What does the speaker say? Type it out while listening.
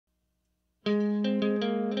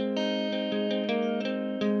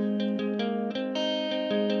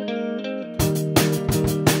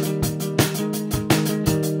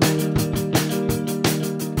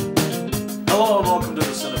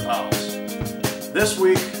This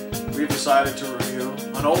week, we've decided to review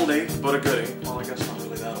an oldie, but a goodie. Well, I guess not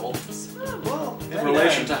really that old. Well, in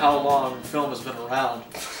relation to how long film has been around.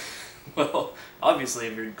 Well, obviously,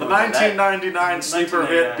 if you're The going 1999 sleeper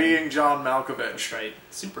hit being John Malkovich. That's right.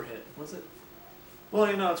 Super hit, was it?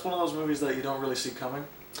 Well, you know, it's one of those movies that you don't really see coming.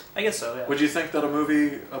 I guess so, yeah. Would you think that a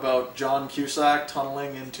movie about John Cusack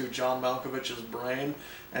tunneling into John Malkovich's brain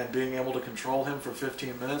and being able to control him for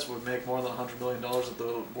 15 minutes would make more than $100 million at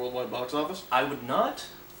the worldwide box office? I would not.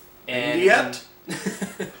 And yet?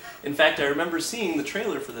 In fact, I remember seeing the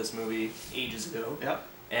trailer for this movie ages ago. Yeah.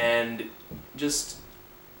 And just,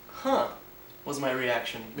 was my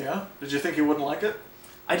reaction. Yeah? Did you think you wouldn't like it?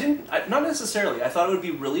 I didn't, not necessarily. I thought it would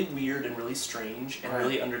be really weird and really strange and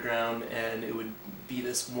really underground, and it would be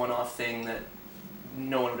this one-off thing that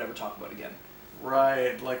no one would ever talk about again.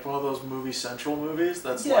 Right, like one of those Movie Central movies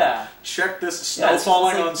that's like, check this snow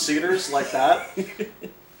falling on cedars, like that.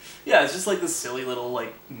 Yeah, it's just like this silly little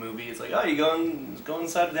movie. It's like, oh, you go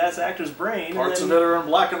inside that actor's brain. Parts and of it are in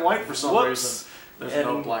black and white for some reason. There's and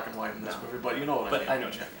no black and white in this movie, but you know what I mean. But I know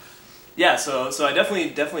what you mean. Yeah, so I definitely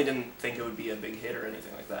didn't think it would be a big hit or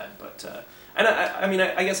anything like that. But and I mean,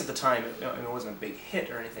 I guess at the time it wasn't a big hit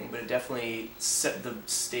or anything, but it definitely set the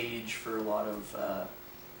stage for a lot of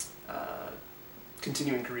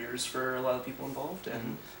continuing careers for a lot of people involved,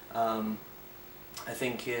 and I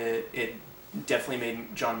think it definitely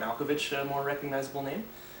made John Malkovich a more recognizable name.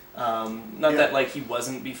 Not that like he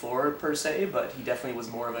wasn't before per se, but he definitely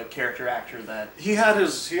was more of a character actor. That he had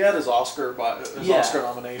his Oscar Oscar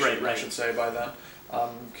nomination, I should say, by then,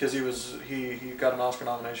 because he got an Oscar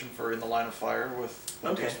nomination for In the Line of Fire with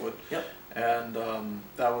Clint Eastwood, and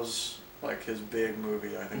that was like his big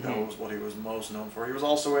movie. I think that was what he was most known for. He was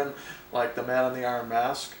also in like The Man in the Iron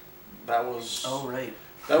Mask. That was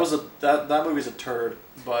That was that movie's a turd,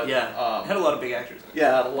 but it had a lot of big actors in it.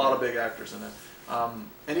 Yeah, it had a lot of big actors in it.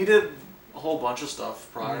 And he did a whole bunch of stuff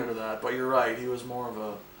prior to that, but you're right, he was more of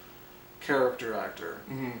a character actor.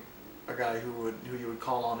 A guy who you would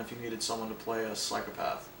call on if you needed someone to play a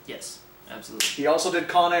psychopath. Yes, absolutely. He also did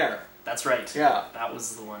Con Air. That's right. Yeah. That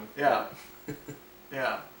was the one. Yeah.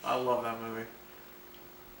 Yeah, I love that movie.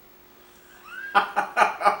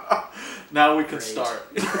 Now we can start.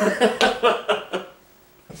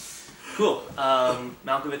 Cool.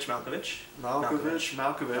 Malkovich.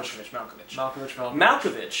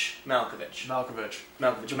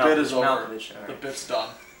 The bit is over. The bit's done.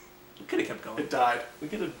 We could have kept going. It died. We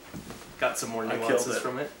could have got some more nuances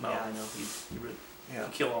from it. No. Yeah, I know. You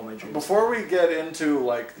kill all my dreams. Before we get into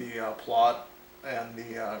like the plot and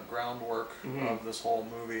the groundwork of this whole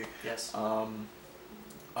movie,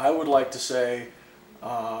 I would like to say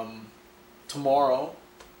tomorrow,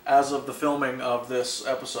 as of the filming of this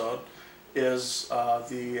episode, is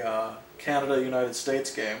the Canada-United States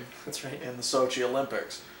game. That's right. In the Sochi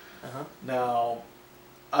Olympics. Now,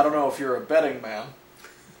 I don't know if you're a betting man.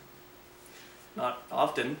 Not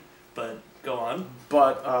often, but go on.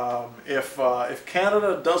 But if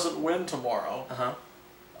Canada doesn't win tomorrow,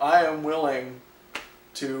 I am willing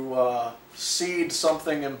to seed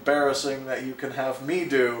something embarrassing that you can have me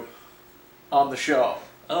do on the show.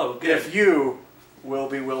 Oh, good. If you will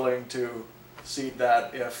be willing to seed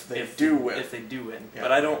that if they do win. If they do win. Yeah.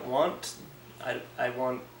 But I don't want... I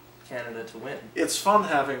want Canada to win. It's fun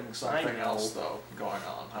having something else, though, going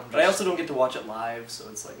on. But I also don't get to watch it live, so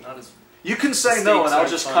it's like not as... You can say no, and I'll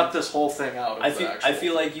just cut this whole thing out. I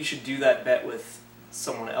feel like you should do that bet with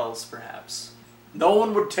someone else, perhaps. No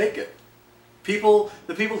one would take it. The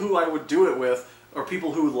people who I would do it with are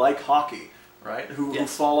people who like hockey, right? Who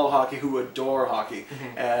follow hockey, who adore hockey,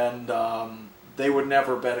 and they would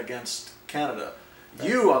never bet against Canada. Right.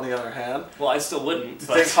 You, on the other hand... Well, I still wouldn't.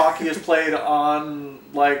 Think hockey is played on,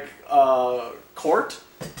 like, court?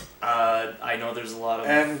 I know there's a lot of...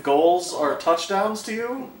 And goals are touchdowns to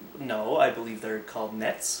you? No, I believe they're called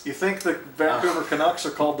nets. You think the Vancouver Canucks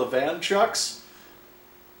are called the Van Chucks?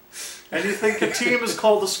 And you think a team is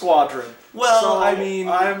called the Squadron? Well, so I mean...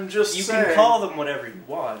 I'm just saying... You can call them whatever you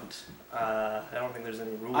want. I don't think there's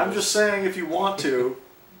any rules. I'm just saying if you want to...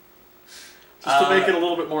 Just to make it a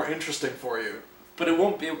little bit more interesting for you. But it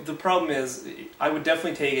won't be... The problem is, I would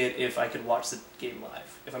definitely take it if I could watch the game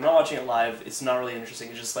live. If I'm not watching it live, it's not really interesting.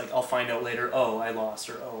 It's just like, I'll find out later, oh, I lost,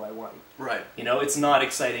 or oh, I won. Right. You know, it's not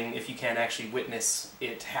exciting if you can't actually witness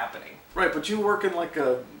it happening. Right, but you work in like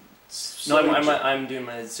a... No, I'm doing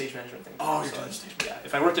my stage management thing. Oh, you're doing stage management.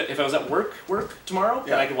 Yeah, if I was at work tomorrow,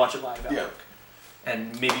 then I could watch it live at work.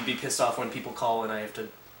 And maybe be pissed off when people call and I have to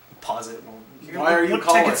pause it. Well, why are you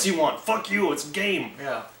calling? What tickets do you want? Fuck you, it's a game.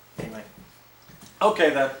 Yeah. Anyway.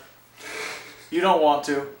 Okay then. You don't want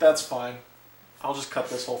to. That's fine. I'll just cut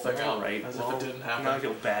this whole thing out, right? As if it didn't happen. I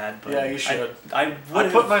feel bad, but yeah, you should. I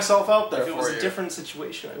put myself out there for you. If it was a different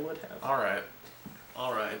situation, I would have. All right.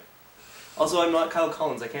 All right. Also, I'm not Kyle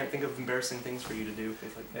Collins. I can't think of embarrassing things for you to do.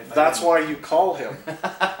 That's why you call him.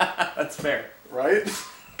 That's fair. Right?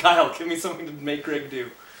 Kyle, give me something to make Greg do.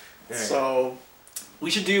 Right. So we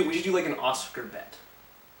should do like an Oscar bet.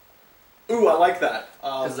 Ooh, I like that.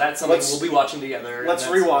 Because that's something we'll be watching together. Let's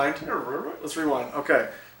rewind. Let's rewind. Okay.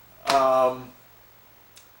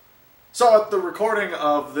 So at the recording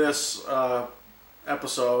of this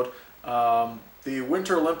episode, the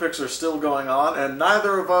Winter Olympics are still going on, and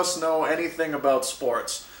neither of us know anything about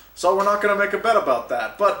sports. So we're not going to make a bet about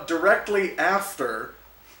that. But directly after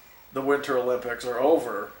the Winter Olympics are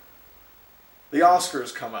over, the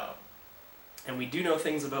Oscars come out. And we do know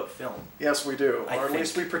things about film. Yes, we do. Or at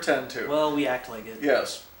least we pretend to. Well, we act like it.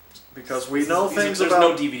 Yes. Because we know things about...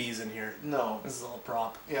 There's no DVDs in here. No. This is all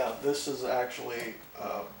prop. Yeah, this is actually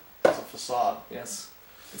it's a facade. Yes.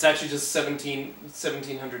 It's actually just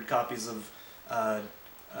 1,700 copies of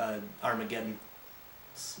Armageddon.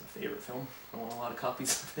 It's my favorite film. I want a lot of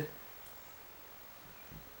copies of it.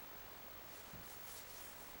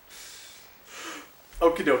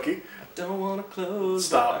 Okie dokie. I don't want to close.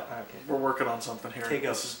 Stop. Okay. We're working on something here. Okay, go.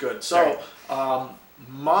 This is good. So,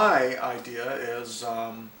 my idea is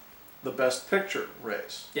the Best Picture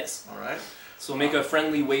race. Yes. All right. So we'll make a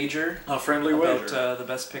friendly wager. About the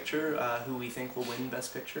Best Picture, who we think will win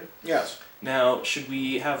Best Picture. Yes. Now, should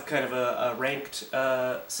we have kind of a ranked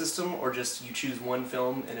system, or just you choose one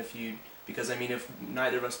film, and because I mean, if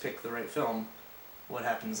neither of us pick the right film, what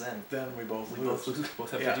happens then? Then we both lose.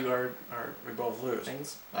 Both have to do our we both lose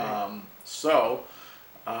things. So,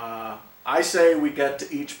 I say we get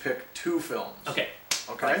to each pick 2 films. Okay.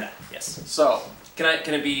 Okay. Like that. Yes. So.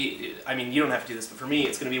 Can it be? I mean, you don't have to do this, but for me,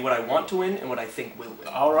 it's going to be what I want to win and what I think will win.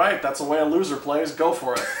 All right, that's the way a loser plays. Go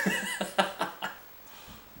for it.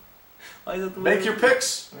 Why is that the way Make your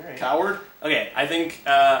picks, coward. Okay, I think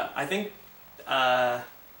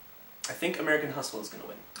American Hustle is going to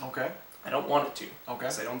win. Okay. I don't want it to. Okay.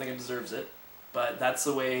 Because I don't think it deserves it. But that's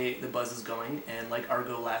the way the buzz is going, and like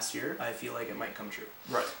Argo last year, I feel like it might come true.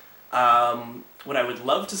 Right. What I would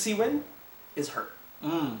love to see win is Her.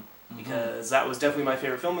 Because that was definitely my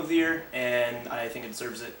favorite film of the year, and I think it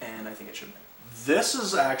deserves it, and I think it should win. This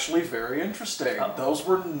is actually very interesting. Those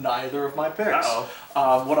were neither of my picks.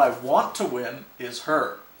 Uh-oh. What I want to win is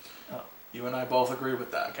Her. Oh. You and I both agree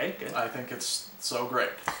with that. Okay, good. I think it's so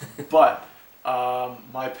great. But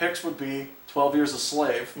my picks would be 12 Years a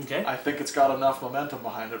Slave. Okay. I think it's got enough momentum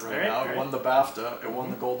behind it right now. It won the BAFTA. It won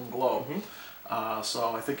the Golden Globe.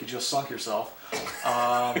 So I think you just sunk yourself.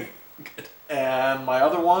 Good. And my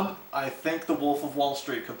other one, I think The Wolf of Wall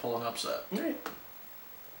Street could pull an upset. All right.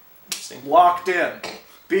 Interesting. Locked in.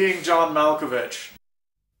 Being John Malkovich.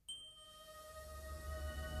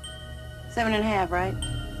 7.5, right?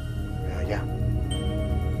 Yeah.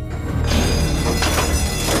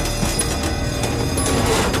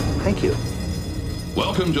 Thank you.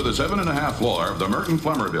 Welcome to the 7.5 floor of the Merton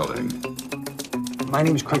Plummer Building. My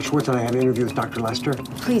name is Craig Schwartz, and I have an interview with Dr. Lester.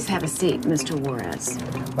 Please have a seat, Mr. Juarez.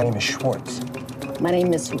 My name is Schwartz. My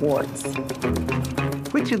name is Schwartz.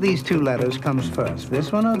 Which of these 2 letters comes first,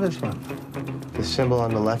 this one or this one? The symbol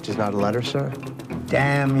on the left is not a letter, sir?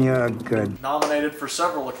 Damn, you're good. Nominated for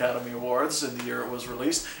several Academy Awards in the year it was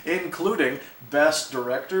released, including Best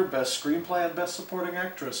Director, Best Screenplay, and Best Supporting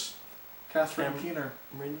Actress. Catherine Keener.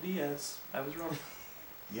 Marin Diaz. I was wrong.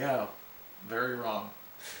 Yeah, very wrong.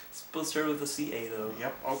 It's supposed to start with a CA, though.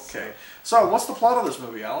 Yep, okay. So, what's the plot of this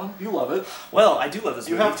movie, Alan? You love it. Well, I do love this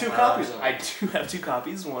movie. You have 2 copies of it. I do have 2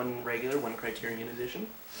 copies, one regular, one Criterion edition.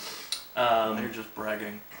 You're just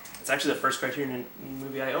bragging. It's actually the first Criterion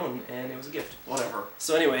movie I own, and it was a gift. Whatever.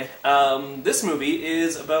 So anyway, this movie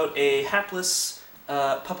is about a hapless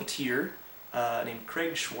puppeteer named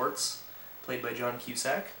Craig Schwartz, played by John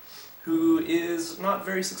Cusack, who is not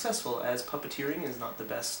very successful, as puppeteering is not the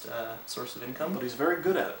best source of income. But he's very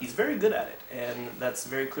good at it. He's very good at it, and that's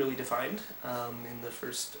very clearly defined in the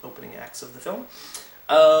first opening acts of the film.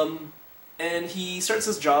 And he starts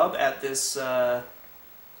his job at this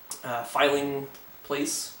filing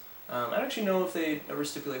place. I don't actually know if they ever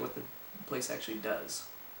stipulate what the place actually does.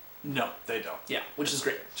 No, they don't. Yeah, which is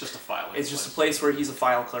great. Just a filing It's just a place where he's a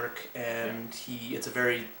file clerk, and it's a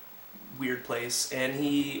very weird place, and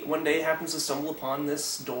he one day happens to stumble upon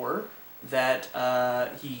this door that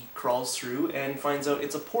he crawls through and finds out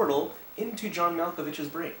it's a portal into John Malkovich's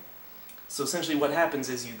brain. So essentially what happens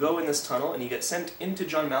is you go in this tunnel and you get sent into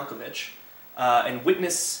John Malkovich and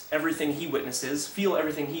witness everything he witnesses, feel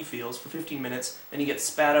everything he feels for 15 minutes, and you get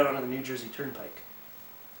spat out onto the New Jersey Turnpike.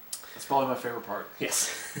 That's probably my favorite part.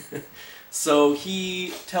 Yes. So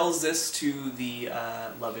he tells this to the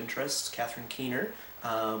love interest, Catherine Keener,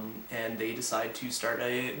 and they decide to start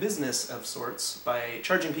a business of sorts by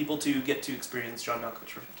charging people to get to experience John Malkovich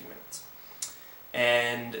for 50 minutes.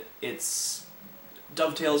 And it's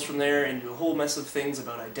dovetails from there into a whole mess of things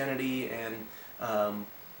about identity and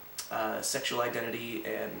sexual identity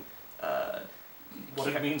and what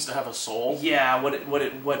it means to have a soul. Yeah, what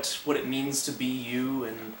it means to be you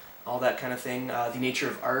and all that kind of thing. The nature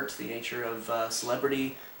of art, the nature of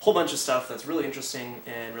celebrity, a whole bunch of stuff that's really interesting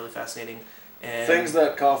and really fascinating. And things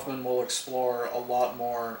that Kaufman will explore a lot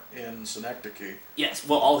more in Synecdoche. Yes,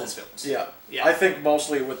 well, all his films. Yeah. Yeah. I think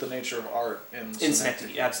mostly with the nature of art in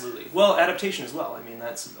Synecdoche, absolutely. Well, adaptation as well. I mean,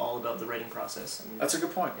 that's all about the writing process. And, that's a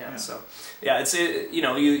good point. Yeah. So, yeah,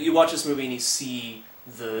 you watch this movie and you see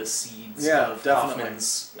the seeds of definitely.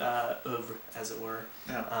 Kaufman's oeuvre, as it were.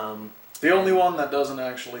 Yeah. The only one that doesn't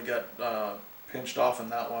actually get pinched off in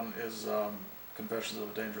that one is Confessions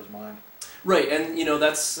of a Dangerous Mind. Right, and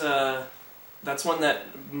that's one that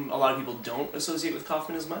a lot of people don't associate with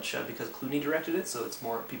Kaufman as much because Clooney directed it, so it's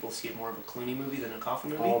more people see it more of a Clooney movie than a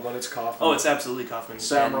Kaufman movie. Oh, but it's Kaufman. Oh, it's absolutely Kaufman.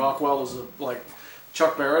 Sam Rockwell is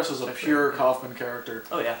Chuck Barris is a pure Kaufman character.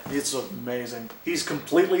 Oh yeah, it's amazing. He's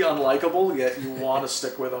completely unlikable, yet you want to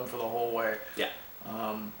stick with him for the whole way. Yeah.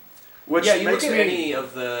 Which you makes look at any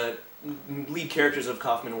of the lead characters of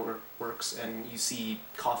Kaufman works, and you see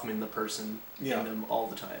Kaufman the person in them all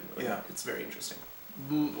the time. Yeah, it's very interesting.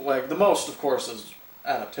 Like the most, of course, is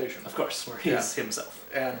adaptation. Of course, where he's himself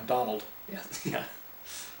and Donald. Yeah.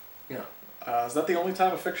 Is that the only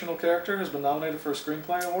time a fictional character has been nominated for a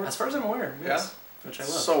screenplay award? As far as I'm aware, yes. Yeah, which I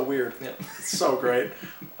love. So weird. Yeah, it's so great.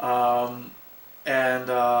 I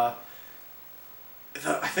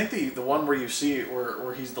think the one where you see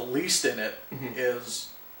where he's the least in it is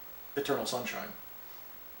Eternal Sunshine.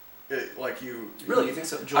 Really, you think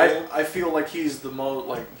so? Joel? I feel like he's the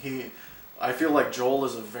most I feel like Joel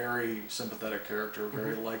is a very sympathetic character,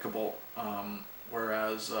 very likable,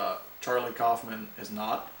 whereas Charlie Kaufman is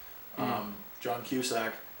not. John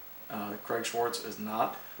Cusack, Craig Schwartz is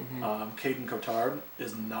not. Caden Cotard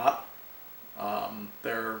is not.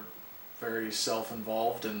 They're very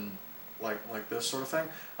self-involved and like this sort of thing.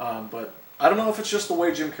 But I don't know if it's just the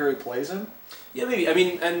way Jim Carrey plays him. Yeah, maybe. I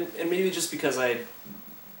mean, and maybe just because I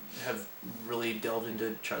have really delved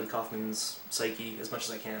into Charlie Kaufman's psyche as much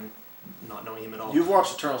as I can, not knowing him at all. You've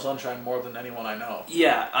watched Eternal Sunshine more than anyone I know.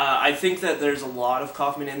 Yeah, I think that there's a lot of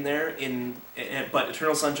Kaufman in there, but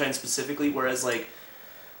Eternal Sunshine specifically, whereas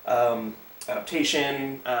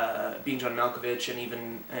adaptation, Being John Malkovich,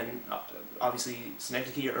 and obviously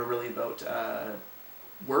Synecdoche are really about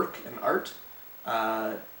work and art.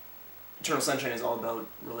 Eternal Sunshine is all about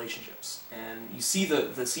relationships, and you see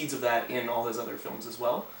the seeds of that in all his other films as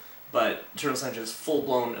well. But Eternal Sunshine is full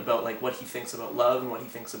blown about what he thinks about love and what he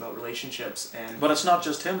thinks about relationships. But it's not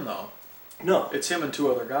just him though. No, it's him and two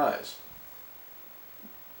other guys.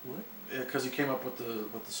 What? Because he came up with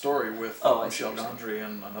the story with Michel Gondry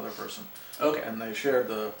and another person. Okay. And they shared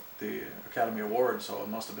the Academy Award, so it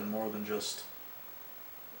must have been more than just.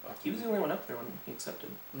 He was the only one up there when he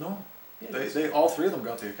accepted. No. Yeah, they all three of them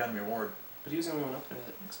got the Academy Award. But he was the only one up there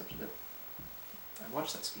that accepted it. I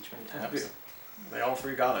watched that speech many times. Have you? They all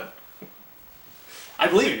three got it. I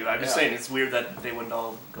believe you. I'm just saying it's weird that they wouldn't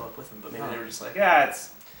all go up with him, but maybe they were just like,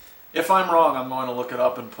 it's... If I'm wrong, I'm going to look it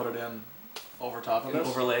up and put it in over top of this.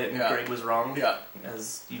 Overlay it, and Greg was wrong. Yeah.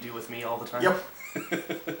 As you do with me all the time. Yep.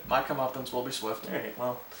 My comeuppance will be swift. Alright,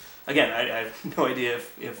 well, again, I have no idea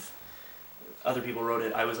if other people wrote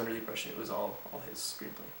it. I was under the impression it was all his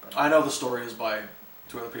screenplay. But I know the story is by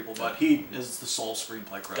two other people, but he is the sole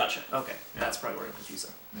screenplay credit. Gotcha. Okay. Yeah. That's probably where I'm confused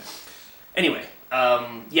then. Yeah. Anyway,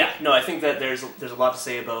 I think that there's a lot to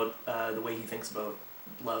say about the way he thinks about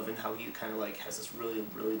love and how he kind of has this really,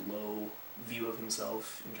 really low view of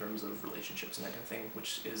himself in terms of relationships and that kind of thing,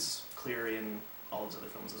 which is clear in all his other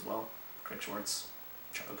films as well. Craig Schwartz,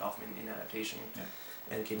 Charlie Kaufman in adaptation,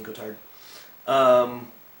 and Caden Cotard.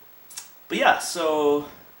 But yeah, so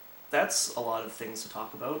that's a lot of things to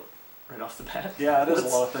talk about right off the bat. Yeah, it is a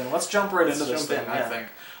lot of things. Let's jump right into this thing, I think.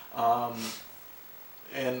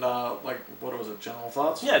 And what was it? General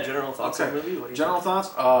thoughts? Yeah, general thoughts on the movie. What do you general think?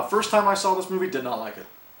 thoughts. First time I saw this movie, did not like it.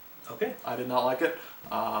 Okay. I did not like it.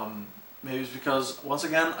 Maybe it's because once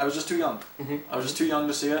again I was just too young. I was just too young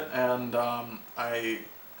to see it, and I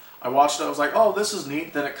watched it. I was like, oh, this is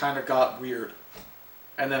neat. Then it kind of got weird,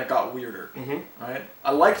 and then it got weirder. Right?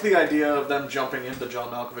 I liked the idea of them jumping into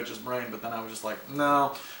John Malkovich's brain, but then I was just like,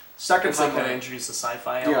 no. Second time, kind of introduced the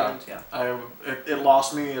sci-fi element. Yeah. It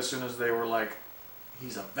lost me as soon as they were like,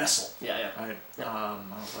 he's a vessel. Yeah, yeah. Right. Yeah.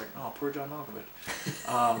 I was like, oh, poor John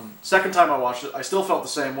Malkovich. Second time I watched it, I still felt the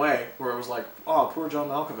same way, where it was like, oh, poor John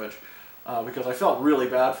Malkovich, because I felt really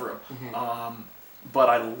bad for him. Mm-hmm. But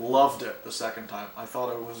I loved it the second time. I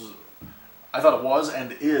thought it was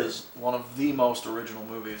and is one of the most original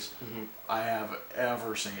movies mm-hmm. I have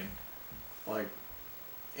ever seen, like,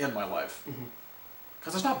 in my life.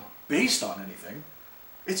 Because it's not based on anything.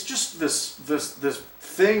 It's just this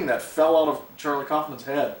thing that fell out of Charlie Kaufman's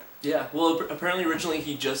head. Yeah, well, apparently originally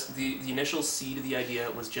he just, the initial seed of the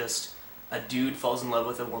idea was just a dude falls in love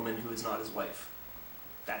with a woman who is not his wife.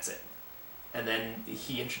 That's it. And then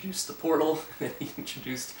he introduced the portal, and he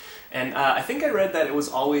introduced, and I think I read that it was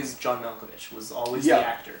always John Malkovich, was always the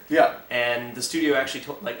actor. Yeah. And the studio actually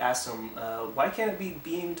asked him, why can't it be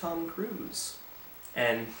being Tom Cruise?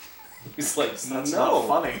 And he's like, that's no. not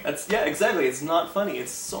funny. Yeah, exactly. It's not funny.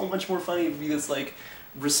 It's so much more funny to be this like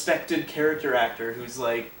respected character actor who's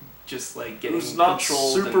like just like getting who's not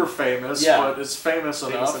controlled super famous, but is famous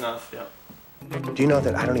enough. Yeah. Do you know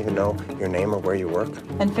that I don't even know your name or where you work?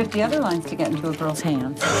 And 50 other lines to get into a girl's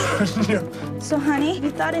hands. So, honey, have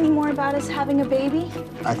you thought any more about us having a baby?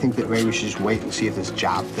 I think that maybe we should just wait and see if this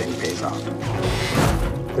job thing pays off.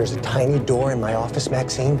 There's a tiny door in my office,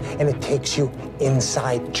 Maxine, and it takes you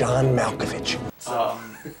inside John Malkovich.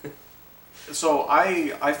 So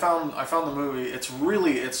I found the movie.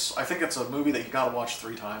 I think it's a movie that you got to watch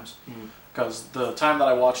 3 times, because the time that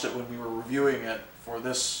I watched it when we were reviewing it for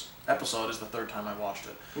this episode is the 3rd time I watched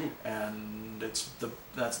it, and that's the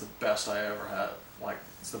best I ever had. Like,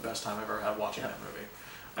 it's the best time I've ever had watching that movie.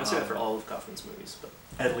 I'd say that for all of Kaufman's movies, but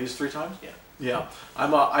at least 3 times. Yeah. Yeah,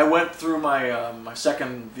 I went through my my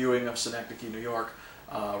second viewing of Synecdoche, New York,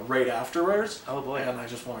 right afterwards. Oh boy! And I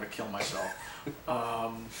just wanted to kill myself.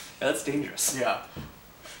 That's dangerous. Yeah.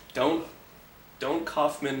 Don't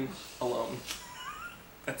Kaufman alone.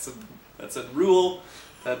 That's a rule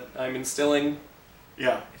that I'm instilling.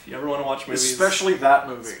 Yeah. If you ever want to watch movies, especially that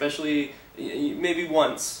movie, especially maybe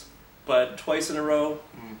once, but twice in a row,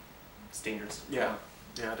 it's dangerous. Yeah.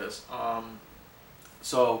 Yeah, it is.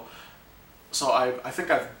 So I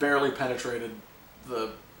think I've barely penetrated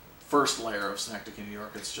the first layer of Synecdoche, New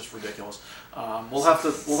York. It's just ridiculous. We'll have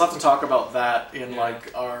to talk about that in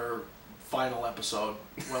like our final episode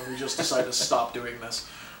when we just decide to stop doing this.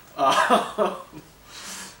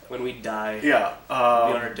 When we die, yeah, we'll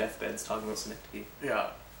be on our deathbeds talking about Synecdoche. Yeah,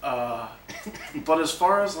 but as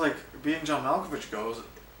far as like being John Malkovich goes,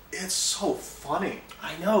 it's so funny.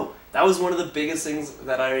 I know. That was one of the biggest things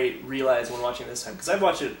that I realized when watching this time, because I've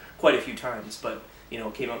watched it quite a few times, but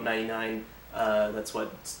it came out in '99. That's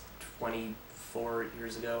what, 24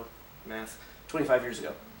 years ago. Math. 25 years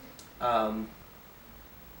ago.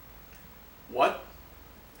 What?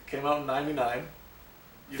 It came out in '99.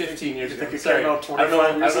 15 years ago. It Sorry, came out 25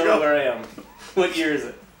 years I don't ago? know where I am. What year is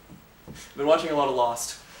it? I've been watching a lot of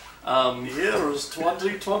Lost. Years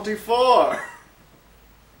 2024.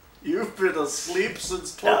 You've been asleep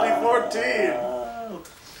since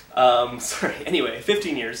 2014. Sorry. Anyway,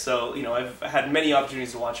 15 years. So I've had many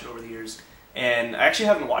opportunities to watch it over the years, and I actually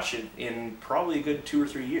haven't watched it in probably a good 2 or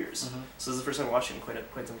 3 years. Mm-hmm. So this is the first time I watched it in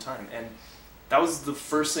quite some time, and that was the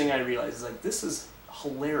first thing I realized. Is like, this is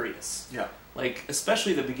hilarious. Yeah. Like,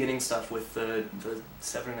 especially the beginning stuff with the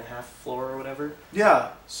 7.5 floor or whatever.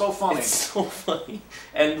 Yeah, so funny. It's so funny.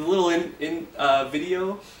 And the little in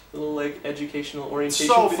video, little like educational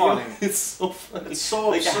orientation so video. Funny. It's so funny. It's so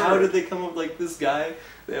like, absurd. how did they come up with like this guy?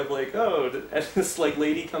 They have like, and this like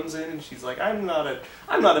lady comes in and she's like, I'm not a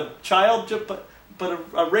child, but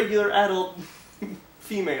a regular adult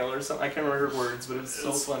female or something. I can't remember her words, but it's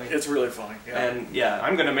so funny. It's really funny. Yeah. And yeah,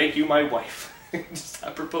 I'm gonna make you my wife. Just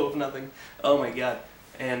apropos of nothing. Oh my god.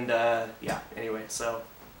 And anyway, so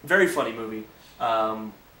very funny movie.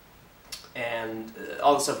 And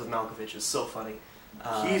all the stuff with Malkovich is so funny.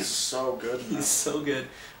 He's so good. He's so good.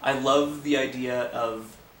 I love the idea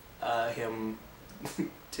of him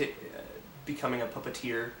becoming a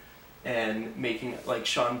puppeteer and making like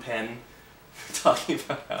Sean Penn talking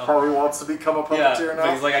about how he wants to become a puppeteer now.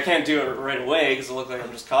 But he's like, I can't do it right away because it looks like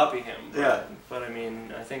I'm just copying him. But I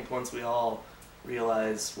mean, I think once we all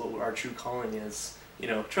realize what our true calling is,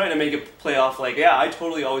 trying to make it play off like, I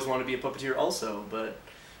totally always want to be a puppeteer also,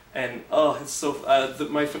 it's so one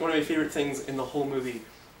of my favorite things in the whole movie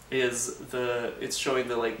is it's showing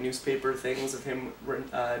the like newspaper things of him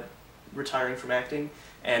retiring from acting,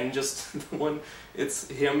 and just the one, it's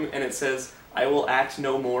him and it says, I will act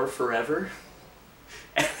no more forever.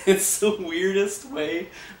 And it's the weirdest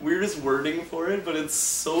wording for it, but it's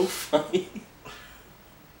so funny.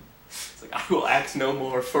 It's like, I will act no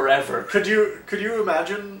more forever. Could you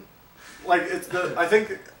imagine like I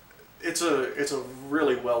think it's a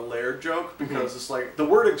really well layered joke because it's like the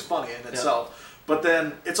wording's funny in itself, but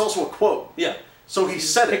then it's also a quote. Yeah. So he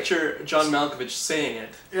said it. Picture John Malkovich saying it.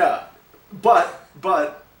 Yeah, but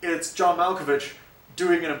it's John Malkovich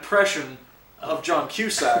doing an impression of John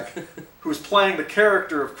Cusack, who's playing the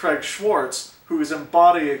character of Craig Schwartz, who is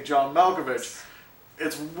embodying John Malkovich.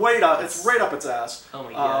 It's right up its ass. Oh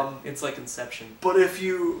my god! It's like Inception. But if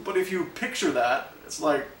you picture that, it's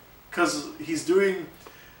like because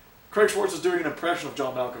Craig Schwartz is doing an impression of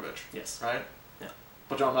John Malkovich. Yes. Right. Yeah.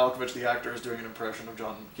 But John Malkovich, the actor, is doing an impression of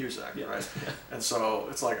John Cusack. Yeah. Right. And so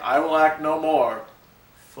it's like I will act no more.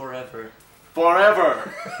 Forever.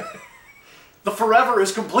 Forever. The forever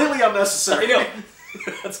is completely unnecessary. I know.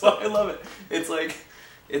 That's why I love it. It's like.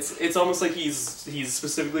 It's almost like he's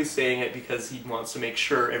specifically saying it because he wants to make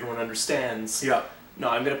sure everyone understands. Yeah. No,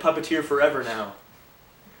 I'm gonna puppeteer forever now.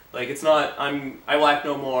 Like it's not I will act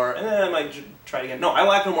no more and then I might try it again. No, I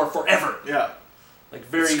will act no more forever. Yeah. Like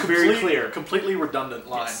very clear, completely redundant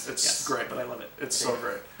line. Yes, It's great, but I love it. It's so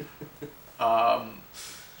great.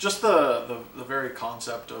 Just the very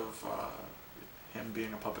concept of him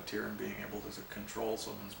being a puppeteer and being able to control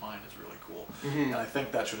someone's mind is really cool. And I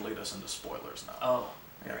think that should lead us into spoilers now. Oh.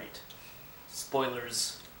 Right.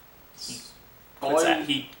 Spoilers.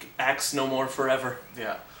 He acts no more forever.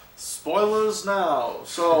 Yeah. Spoilers now.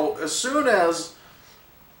 So as soon as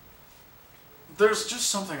there's just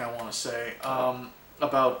something I want to say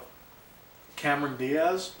about Cameron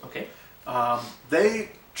Diaz. Okay. They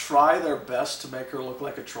try their best to make her look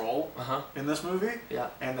like a troll in this movie. Yeah.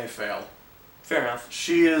 And they fail. Fair enough.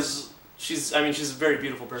 She's a very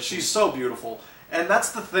beautiful person. She's so beautiful. And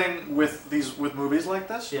that's the thing with movies like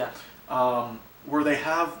this. Yeah. Where they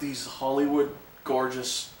have these Hollywood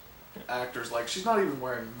gorgeous actors. Like she's not even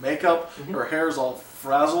wearing makeup. Her hair's all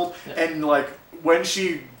frazzled, and like when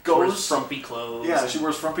she goes, she wears frumpy clothes. Yeah, she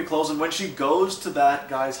wears frumpy clothes, and when she goes to that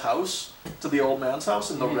guy's house, to the old man's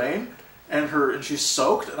house in the rain, and she's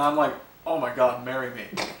soaked, and I'm like, oh my god, marry me.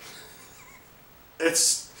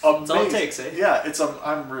 It's amazing. That's all it takes, eh? Yeah,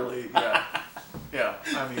 I'm really yeah,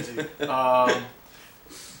 I'm easy.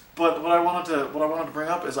 But what I wanted to bring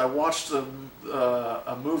up is I watched a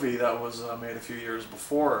movie that was made a few years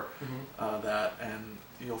before that, and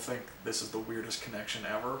you'll think this is the weirdest connection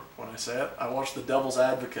ever when I say it. I watched The Devil's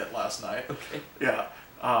Advocate last night. Okay. Yeah.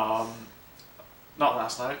 Not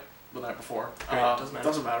last night, the night before.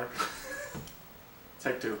 Doesn't matter.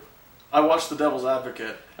 Take two. I watched The Devil's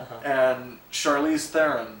Advocate, and Charlize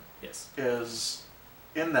Theron is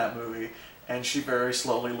in that movie, and she very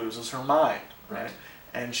slowly loses her mind, right?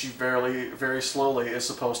 And she very slowly is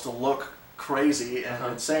supposed to look crazy and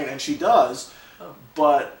insane, and she does,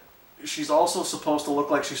 but she's also supposed to look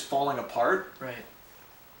like she's falling apart. Right.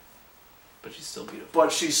 But she's still beautiful.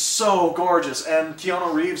 But she's so gorgeous, and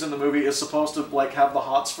Keanu Reeves in the movie is supposed to like have the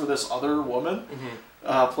hots for this other woman,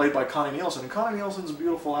 played by Connie Nielsen. And Connie Nielsen's a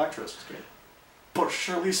beautiful actress. That's great. But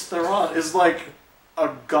Charlize Theron is like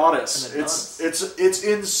a goddess. It's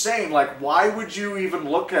insane. Like, why would you even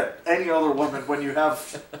look at any other woman when you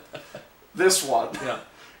have this one? Yeah.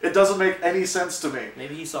 It doesn't make any sense to me.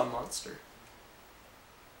 Maybe he saw Monster.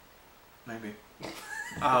 Maybe.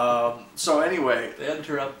 So anyway, they had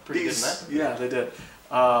her up pretty good in that. Yeah, they did.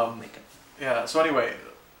 Yeah. So anyway,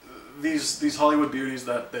 these Hollywood beauties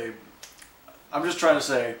that they, I'm just trying to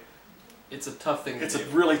say, it's a tough thing. It's a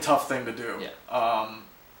really tough thing to do. Yeah.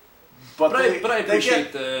 But I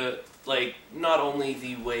appreciate not only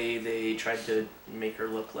the way they tried to make her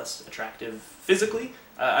look less attractive physically.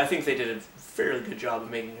 I think they did a fairly good job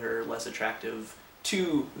of making her less attractive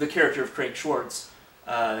to the character of Craig Schwartz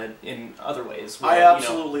in other ways. Where, I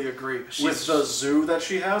absolutely agree with the zoo that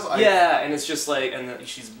she has. And it's just like, and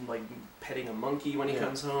she's like petting a monkey when he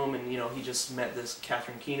comes home, and he just met this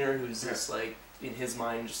Catherine Keener, who's this like in his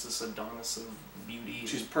mind just this Adonis of beauty.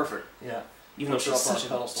 She's perfect. Yeah. Even though she's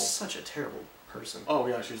such a terrible person. Oh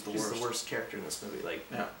yeah, she's the worst. She's the worst character in this movie. Like,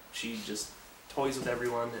 she just toys with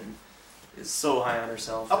everyone and is so high on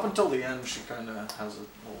herself. Up until the end, she kind of has a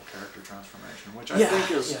little character transformation, which I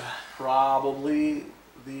think is probably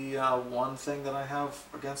the one thing that I have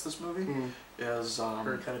against this movie is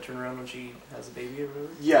her kind of turnaround when she has a baby or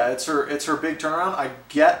whatever. Yeah, it's her big turnaround. I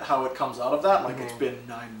get how it comes out of that. Like it's been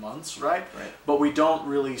 9 months, right? Right. But we don't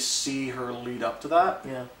really see her lead up to that.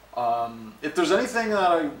 Yeah. If there's anything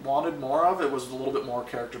that I wanted more of, it was a little bit more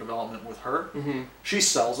character development with her. She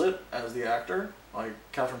sells it as the actor. Like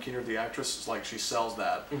Catherine Keener, the actress, is like she sells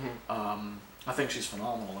that. I think she's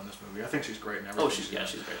phenomenal in this movie. I think she's great in everything. Oh, she's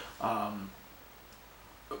great.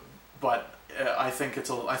 But I think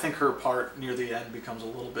her part near the end becomes a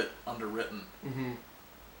little bit underwritten.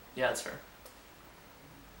 Yeah, that's fair.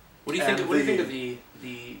 What do you think? What do you think of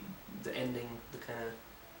the ending, the kind of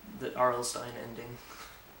the R.L. Stine ending?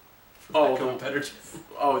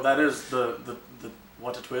 That is the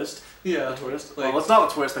what a twist. Yeah, a twist. Like, well, it's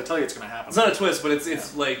not a twist. They tell you it's going to happen. It's not a twist, but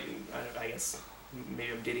it's like I guess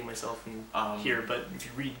maybe I'm dating myself here, but if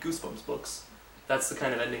you read Goosebumps books, that's the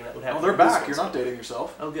kind of ending that would happen. Oh, they're back. You're not dating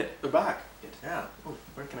yourself. Oh, good. They're back. Good. Yeah. Oh,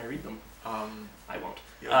 where can I read them? I won't.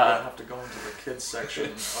 You'll have to go into the kids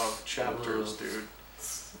section of chapters, dude.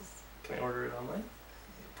 Can I order it online?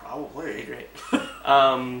 Probably. Okay, great.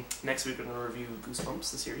 Next week we're going to review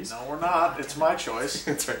Goosebumps, the series. No, we're not. It's my choice.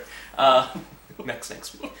 That's right.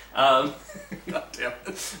 Next week. God damn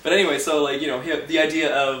it. But anyway, so like, you know, the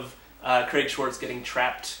idea of Craig Schwartz getting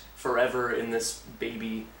trapped forever in this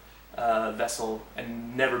baby vessel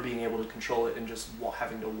and never being able to control it and just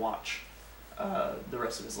having to watch the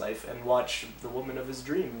rest of his life and watch the woman of his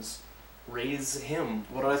dreams raise him.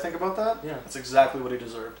 What did I think about that? Yeah. That's exactly what he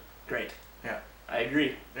deserved. Great. Yeah. I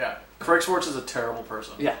agree. Yeah. Craig Schwartz is a terrible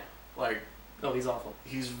person. Yeah. Like, oh, he's awful.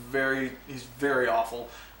 He's very awful.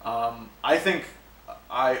 I think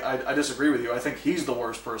I disagree with you. I think he's the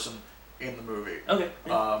worst person in the movie. Okay.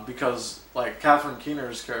 Yeah. Because like Catherine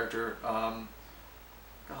Keener's character, God,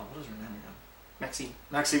 what is her name again?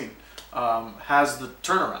 Maxine has the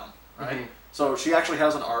turnaround, right? Mm-hmm. So she actually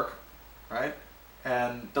has an arc, right?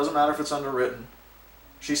 And doesn't matter if it's underwritten,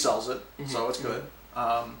 she sells it, so it's good.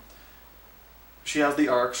 She has the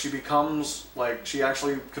arc. She becomes like she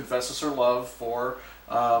actually confesses her love for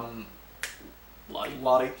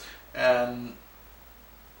Lottie, and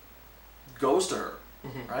goes to her,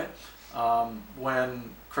 right?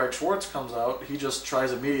 When Craig Schwartz comes out, he just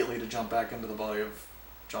tries immediately to jump back into the body of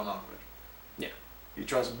John Malkovich. Yeah. He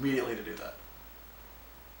tries immediately to do that.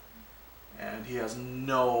 And he has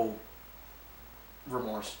no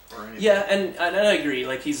remorse or anything. Yeah, and I agree.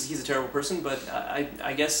 Like, he's a terrible person, but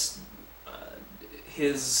I guess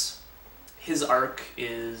his arc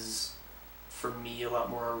is, for me, a lot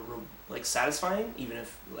more like satisfying, even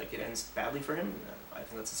if like it ends badly for him. I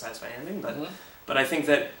think that's a satisfying ending, but I think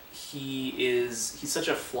that he's such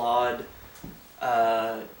a flawed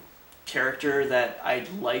character that I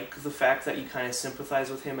like the fact that you kind of sympathize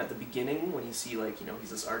with him at the beginning when you see, like, you know, he's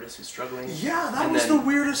this artist who's struggling. Yeah, that was the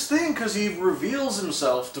weirdest thing, because he reveals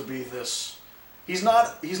himself to be this. He's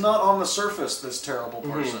not on the surface this terrible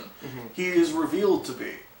person. He is revealed to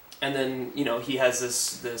be. And then, you know, he has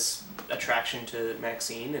this attraction to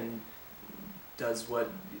Maxine and does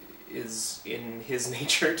what is in his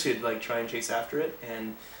nature to like try and chase after it,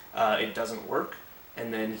 and it doesn't work.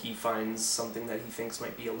 And then he finds something that he thinks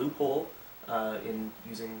might be a loophole in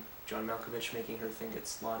using John Malkovich, making her think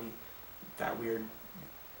it's Lottie. That weird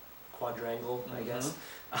quadrangle, I guess.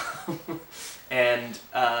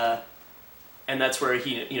 And that's where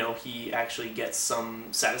he actually gets some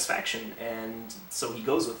satisfaction, and so he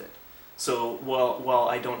goes with it. So while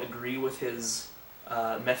I don't agree with his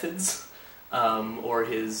methods or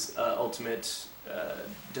his ultimate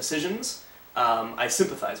decisions, I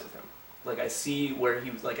sympathize with him. Like, I see where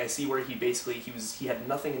he had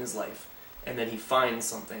nothing in his life, and then he finds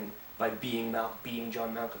something by being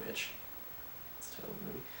John Malkovich. That's the title of the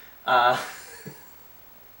movie.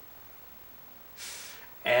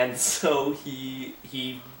 And so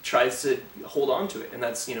he tries to hold on to it, and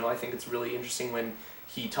that's, you know, I think it's really interesting when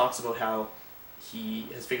he talks about how he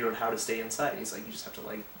has figured out how to stay inside. He's like, you just have to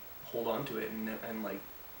like hold on to it and like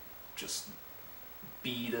just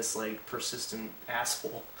be this like persistent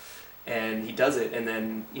asshole. And he does it, and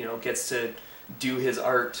then, you know, gets to do his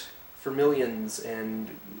art for millions, and,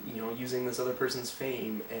 you know, using this other person's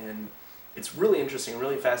fame, and it's really interesting,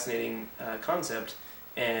 really fascinating concept.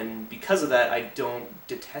 And because of that, I don't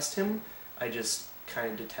detest him. I just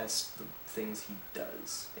kind of detest the things he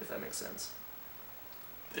does, if that makes sense.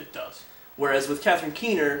 It does. Whereas with Catherine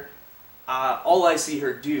Keener, all I see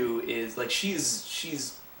her do is, like,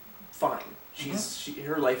 she's fine.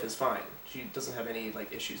 Her life is fine. She doesn't have any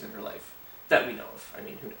like issues in her life that we know of. I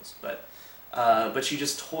mean, who knows? But she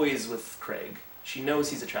just toys with Craig. She knows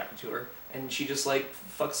he's attracted to her, and she just like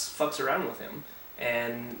fucks around with him.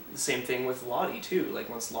 And the same thing with Lottie too. Like,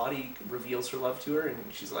 once Lottie reveals her love to her, and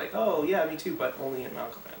she's like, "Oh yeah, me too," but only in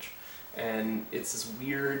Malkovich. And it's this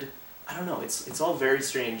weird. I don't know. It's all very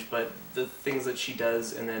strange. But the things that she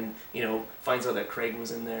does, and then, you know, finds out that Craig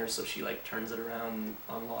was in there, so she like turns it around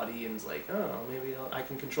on Lottie and is like, "Oh, maybe I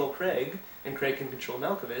can control Craig, and Craig can control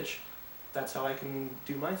Malkovich. That's how I can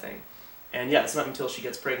do my thing." And yeah, it's not until she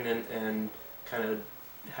gets pregnant and kind of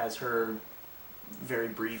has her very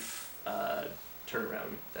brief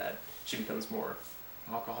turnaround that she becomes more.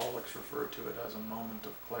 Alcoholics refer to it as a moment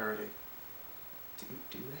of clarity.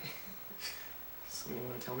 Do they? Something you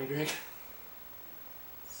want to tell me, Greg?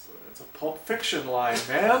 It's a Pulp Fiction line,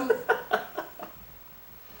 man.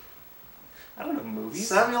 I don't know movies.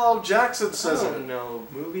 Samuel L. Jackson says it. I don't know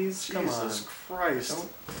movies. Come on. Jesus Christ.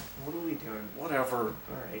 What are we doing? Whatever.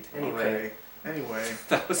 All right. Anyway. Okay. Anyway.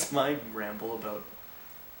 That was my ramble about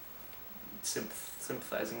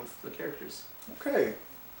sympathizing with the characters. Okay.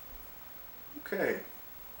 Okay.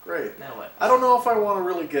 Great. Now what? I don't know if I want to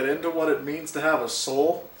really get into what it means to have a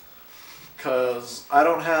soul, because I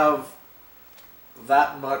don't have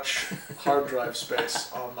that much hard drive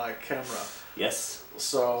space on my camera. Yes.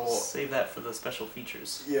 So save that for the special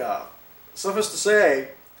features. Yeah. Suffice to say,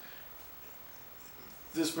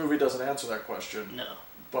 this movie doesn't answer that question. No.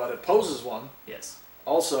 But it poses one. Yes.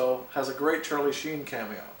 Also has a great Charlie Sheen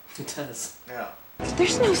cameo. It does. Yeah.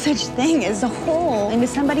 There's no such thing as a hole into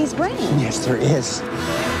somebody's brain. Yes, there is.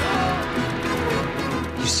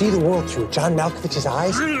 You see the world through John Malkovich's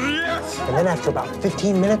eyes, Yes! and then after about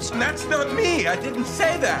 15 minutes, That's not me. I didn't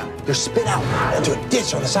say that. you're spit out into a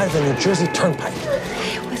ditch on the side of the New Jersey Turnpike.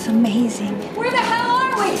 It was amazing. Where the hell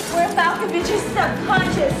are we? We're Malkovich's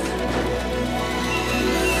subconscious.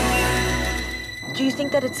 Do you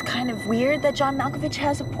think that it's kind of weird that John Malkovich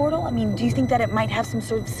has a portal? I mean, do you think that it might have some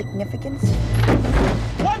sort of significance?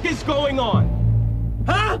 What is going on?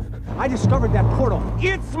 Huh? I discovered that portal.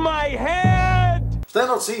 It's my head!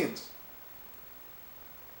 Standout scenes.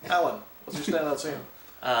 Alan, what's your standout scene?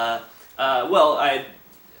 Well,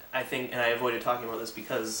 I think, and I avoided talking about this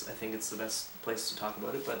because I think it's the best place to talk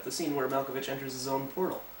about it, but the scene where Malkovich enters his own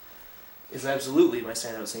portal is absolutely my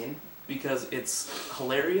standout scene, because it's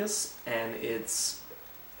hilarious, and it's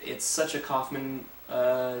such a Kaufman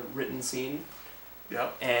written scene. Yeah.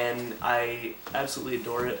 And I absolutely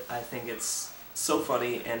adore it. I think it's so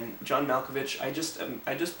funny, and John Malkovich, I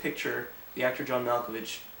just picture the actor John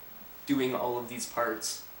Malkovich doing all of these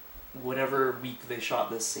parts whatever week they shot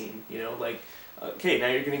this scene, you know, like, okay, now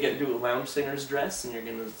you're going to get into a lounge singer's dress, and you're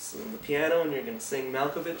going to sing the piano, and you're going to sing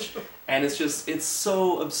Malkovich, and it's just, it's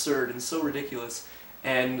so absurd and so ridiculous,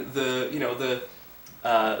 and the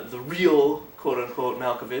real quote-unquote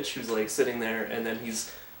Malkovich, who's like sitting there, and then he's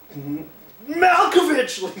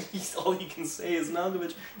Malkovich! Like, all he can say is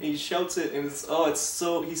Malkovich, and he shouts it, and it's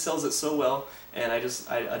so, he sells it so well, and I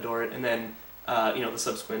adore it, and then, the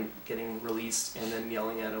subsequent getting released, and then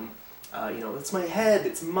yelling at him, it's my head,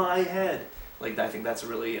 it's my head. Like, I think that's a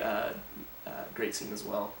really great scene as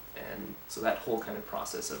well, and so that whole kind of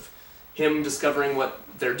process of him discovering what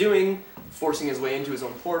they're doing, forcing his way into his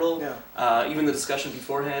own portal, even the discussion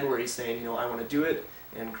beforehand where he's saying, I want to do it,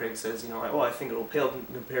 and Craig says, I think it'll pale in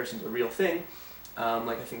comparison to the real thing.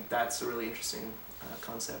 I think that's a really interesting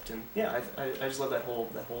concept, and yeah, I just love that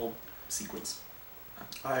whole sequence.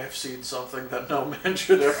 I have seen something that no man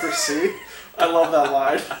should ever see. I love that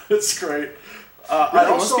line. It's great.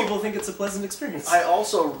 Most people think it's a pleasant experience. I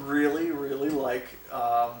also really, really like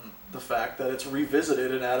the fact that it's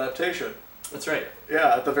revisited in adaptation. That's right.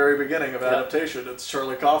 Yeah, at the very beginning of adaptation, it's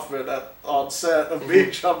Charlie Kaufman on set of being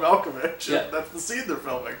John Malkovich. Yeah. That's the scene they're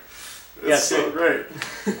filming. It's so great.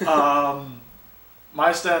 My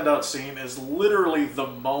standout scene is literally the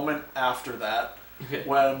moment after that,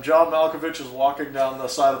 when John Malkovich is walking down the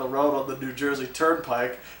side of the road on the New Jersey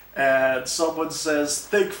Turnpike, and someone says,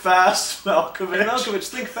 "Think fast, Malkovich." Hey, Malkovich,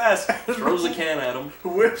 think fast. Throws a can at him.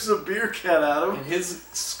 Whips a beer can at him. And his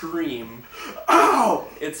scream. Ow!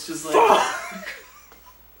 It's just like... Fuck!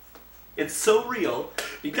 It's so real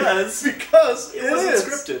because it wasn't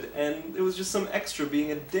scripted, and it was just some extra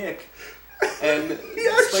being a dick. And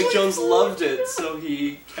Spike Jonze loved it, so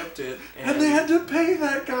he kept it. And they had to pay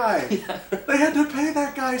that guy. Yeah. They had to pay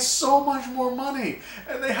that guy so much more money.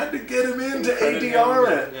 And they had to get him in to ADR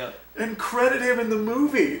it. And credit him in the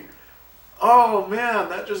movie. Oh man,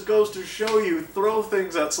 that just goes to show you, throw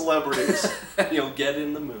things at celebrities. You'll get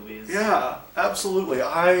in the movies. Yeah, absolutely.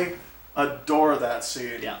 I adore that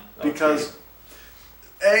scene. Yeah. Because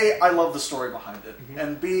A, I love the story behind it.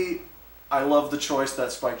 And B, I love the choice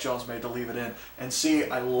that Spike Jonze made to leave it in. And C,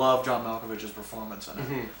 I love John Malkovich's performance in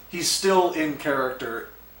it. He's still in character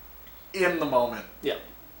in the moment. Yeah.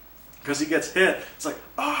 Because he gets hit. It's like,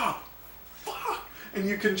 fuck. And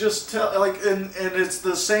you can just tell, like, and it's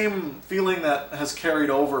the same feeling that has carried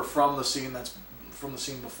over from the scene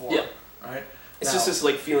before. Yeah. Right? It's just this,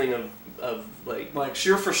 like, feeling of like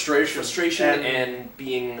sheer frustration. And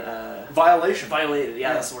being... violation. Violated,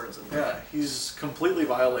 yeah, that's the word. Yeah, he's completely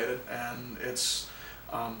violated, and it's...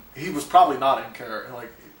 he was probably not in character,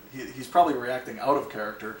 like, he's probably reacting out of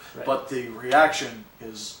character, but the reaction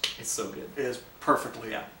is... It's so good. Is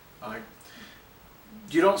perfectly... Yeah.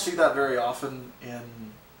 You don't see that very often in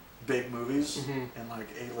big movies and like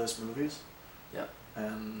A-list movies. Yeah.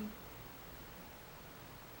 And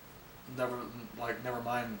never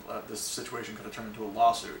mind this situation could have turned into a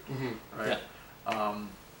lawsuit, right? Yeah.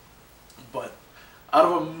 But out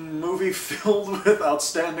of a movie filled with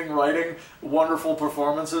outstanding writing, wonderful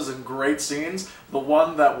performances, and great scenes, the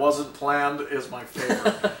one that wasn't planned is my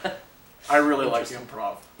favorite. I really like the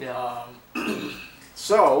improv. Yeah.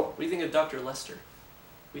 So, what do you think of Dr. Lester?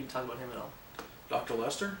 We didn't talk about him at all. Dr.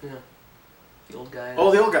 Lester? Yeah. The old guy.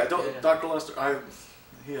 Oh, the old guy. Dr. Lester.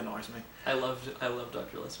 He annoys me. I love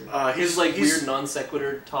Dr. Lester. He's weird non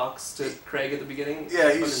sequitur talks to Craig at the beginning.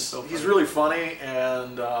 Yeah, he's really funny,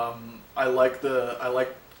 and I like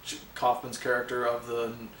Kaufman's character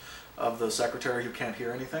of the secretary who can't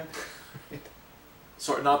hear anything.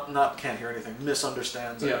 Sorry, not can't hear anything.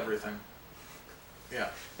 Misunderstands everything. Yeah.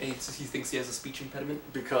 And he thinks he has a speech impediment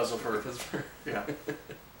because of her. Yeah.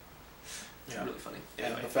 It's really funny. And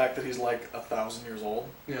Anyway. the fact that he's like 1,000 years old.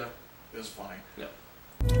 Yeah. Is funny. Yeah.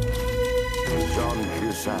 John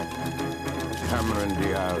Cusack, Cameron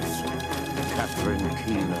Diaz, Catherine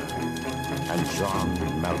Keener, and John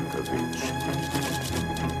Malkovich.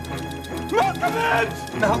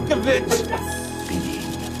 Malkovich!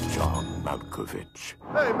 Being John Malkovich.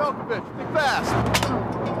 Hey, Malkovich, think fast!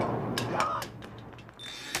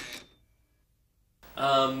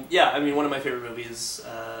 Yeah, I mean, one of my favorite movies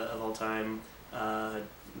of all time,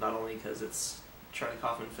 not only because it's Charlie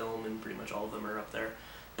Kaufman film and pretty much all of them are up there,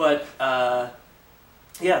 but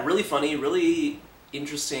yeah, really funny, really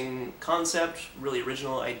interesting concept, really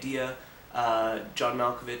original idea. John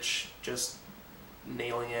Malkovich just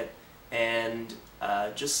nailing it, and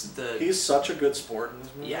he's such a good sport in this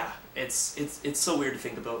movie. Yeah, it's so weird to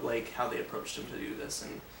think about like how they approached him to do this,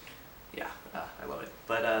 and yeah, I love it.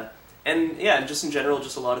 But and yeah, just in general,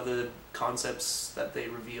 just a lot of the concepts that they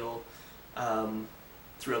reveal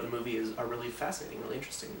throughout the movie are really fascinating, really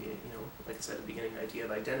interesting. You know, like I said at the beginning, the idea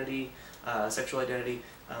of identity, sexual identity,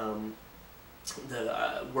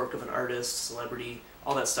 the work of an artist, celebrity,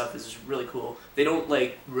 all that stuff is just really cool. They don't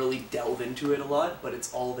like really delve into it a lot, but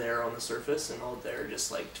it's all there on the surface and all there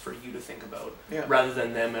just like for you to think about, rather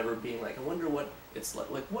than them ever being like, I wonder what it's like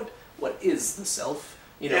what is the self?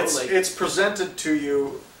 You know, it's presented to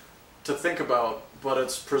you to think about, but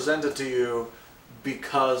it's presented to you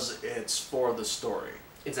because it's for the story.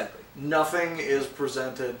 Exactly. Nothing is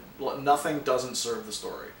presented, nothing doesn't serve the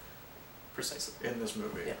story. Precisely. In this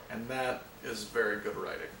movie. Yeah. And that is very good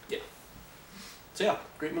writing. Yeah. So yeah,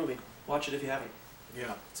 great movie. Watch it if you haven't.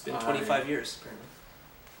 Yeah. It's been 25 years, apparently.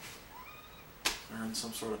 They're in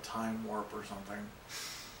some sort of time warp or something.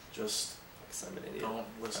 Just I'm an idiot. Don't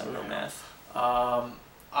listen I don't to know him. math.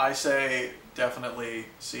 I say definitely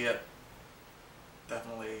see it.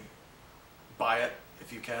 Definitely buy it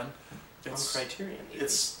if you can. It's on Criterion. Even.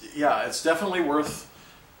 It's definitely worth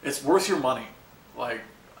your money. Like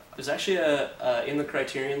there's actually in the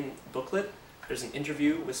Criterion booklet, there's an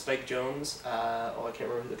interview with Spike Jonze. I can't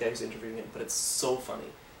remember the guy who's interviewing him, but it's so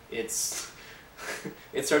funny. It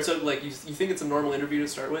starts out like you think it's a normal interview to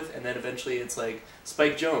start with, and then eventually it's like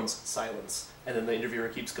Spike Jonze, silence, and then the interviewer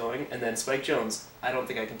keeps going, and then Spike Jonze, I don't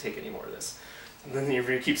think I can take any more of this. And then the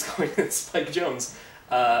interviewer keeps going, and Spike Jonze,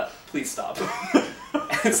 please stop.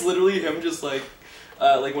 It's literally him just like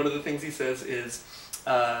one of the things he says is,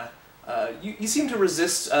 you seem to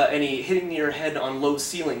resist any hitting your head on low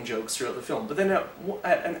ceiling jokes throughout the film, but then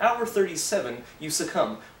at an hour 37, you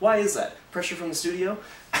succumb. Why is that? Pressure from the studio?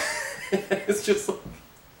 It's just like,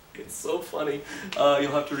 it's so funny.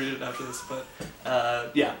 You'll have to read it after this,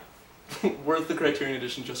 but yeah, worth the Criterion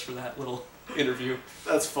edition just for that little interview.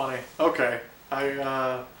 That's funny. Okay. 10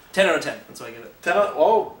 out of 10. That's what I give it.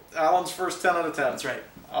 Alan's first 10 out of 10. That's right.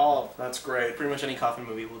 Oh, that's great. Pretty much any Kaufman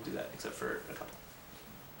movie will do that, except for a couple.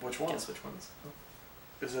 Which one? Guess which ones?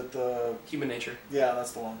 Is it the... Human Nature. Yeah,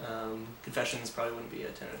 that's the one. Confessions probably wouldn't be a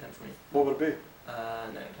 10 out of 10 for me. What would it be? 9 out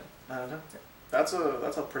of 10. 9 out of 10? Yeah.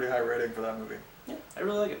 That's a pretty high rating for that movie. Yeah, I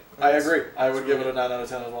really like it. I agree. I would give it a 9 out of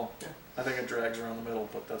 10 as well. Yeah. I think it drags around the middle,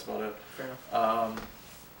 but that's about it. Fair enough.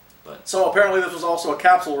 So apparently this was also a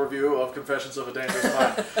capsule review of Confessions of a Dangerous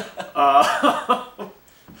Mind.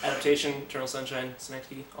 Adaptation, Eternal Sunshine,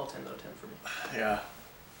 Synecdoche, all 10 out of 10 for me. Yeah.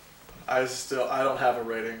 I don't have a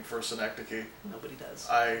rating for Synecdoche. Nobody does.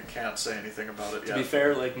 I can't say anything about it yet. To be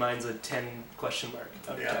fair, like mine's a 10 question mark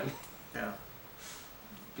out of 10. Yeah.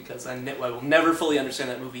 Because I will never fully understand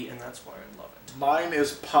that movie, and that's why I love it. Mine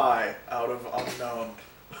is pi out of unknown.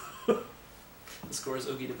 The score is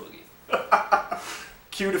Oogie to Boogie.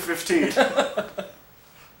 Q to 15.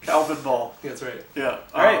 Calvin Ball. That's right. Yeah.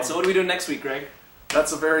 Alright, so what are we doing next week, Greg?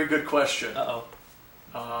 That's a very good question.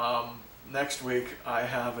 Uh-oh. next week I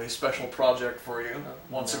have a special project for you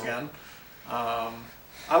once again.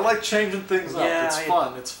 I like changing things up. It's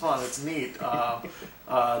fun. It's fun. It's neat.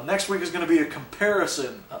 Next week is going to be a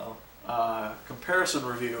comparison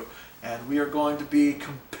review, and we are going to be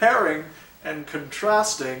comparing and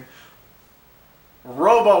contrasting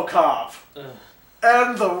RoboCop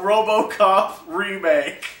and the RoboCop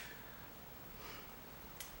remake.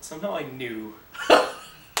 Somehow I knew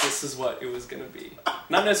this is what it was going to be.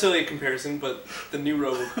 Not necessarily a comparison, but the new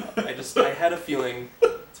RoboCop. I had a feeling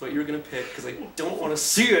it's what you were going to pick, because I don't want to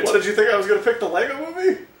see it. What, did you think I was going to pick the Lego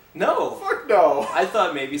movie? No. Fuck no. I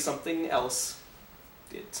thought maybe something else.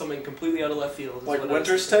 Something completely out of left field. Like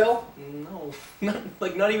Winter's Tale? No.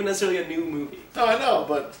 Not even necessarily a new movie. No, I know,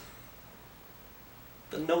 but...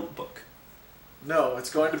 The Notebook. No, it's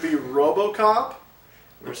going to be RoboCop,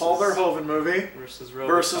 the Paul Verhoeven movie, versus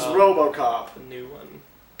RoboCop. The new one.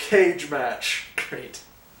 Cage match. Great.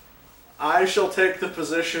 I shall take the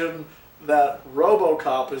position that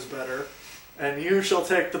RoboCop is better, and you shall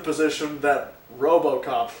take the position that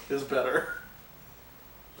RoboCop is better.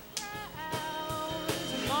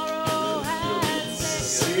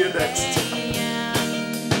 See you next time.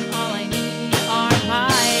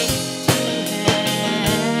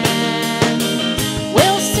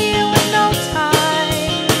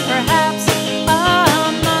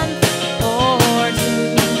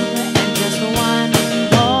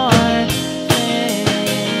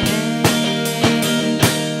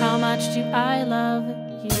 I love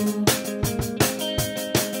you.